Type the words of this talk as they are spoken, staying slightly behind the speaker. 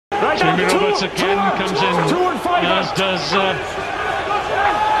Jimmy Roberts again comes in, as does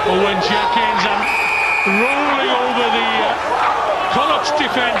Owen Jenkins, and rolling over the Connacht's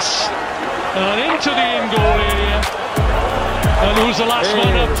defence and into the in-goal area. And who's the last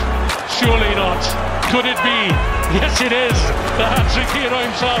man up? Surely not. Could it be? Yes, it is. The hat-trick hero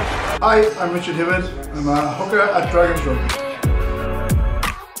himself. Hi, I'm Richard Hibbard. I'm a hooker at Dragons Rugby.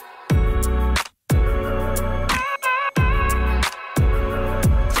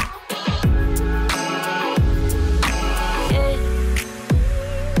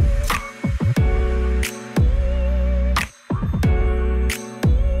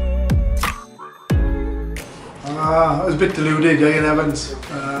 I was a bit deluded, Ian Evans.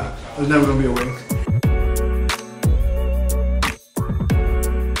 I was never going to be a wing.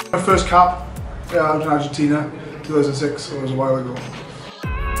 My first cap, out in Argentina, 2006, so it was a while ago.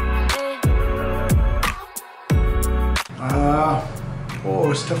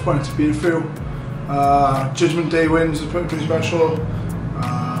 Oh, it's a tough one, it's been through. Judgment Day wins was pretty special.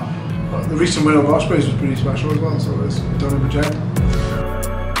 The recent win over Ospreys was pretty special as well, so it's done in the jet.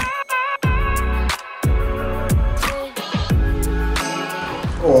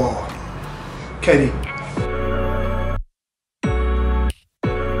 Oh, Kenny.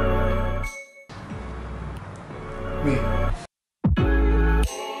 Me.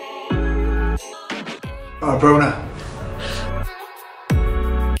 Brona.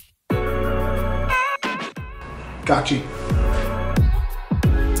 Gachi.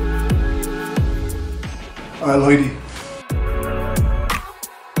 Lloydie.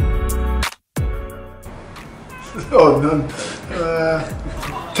 Oh, none.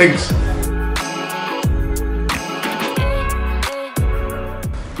 Tiggs.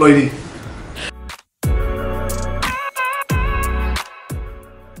 Lloydie.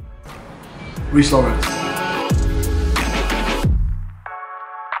 Reese Lawrence.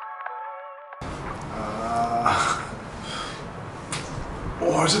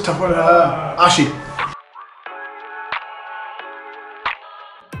 Oh, it's a tough one. Ashy.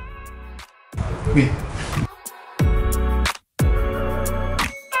 Me.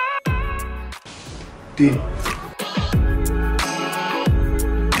 Dean.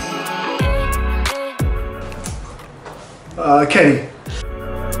 Kenny.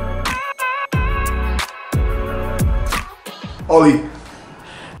 Ollie.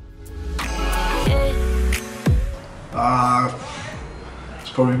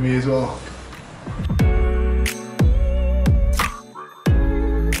 It's probably me as well.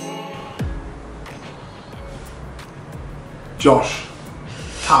 Josh.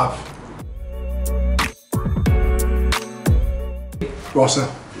 Tav. Rossa.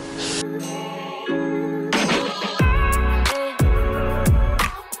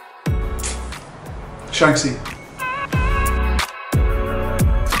 Shanksy.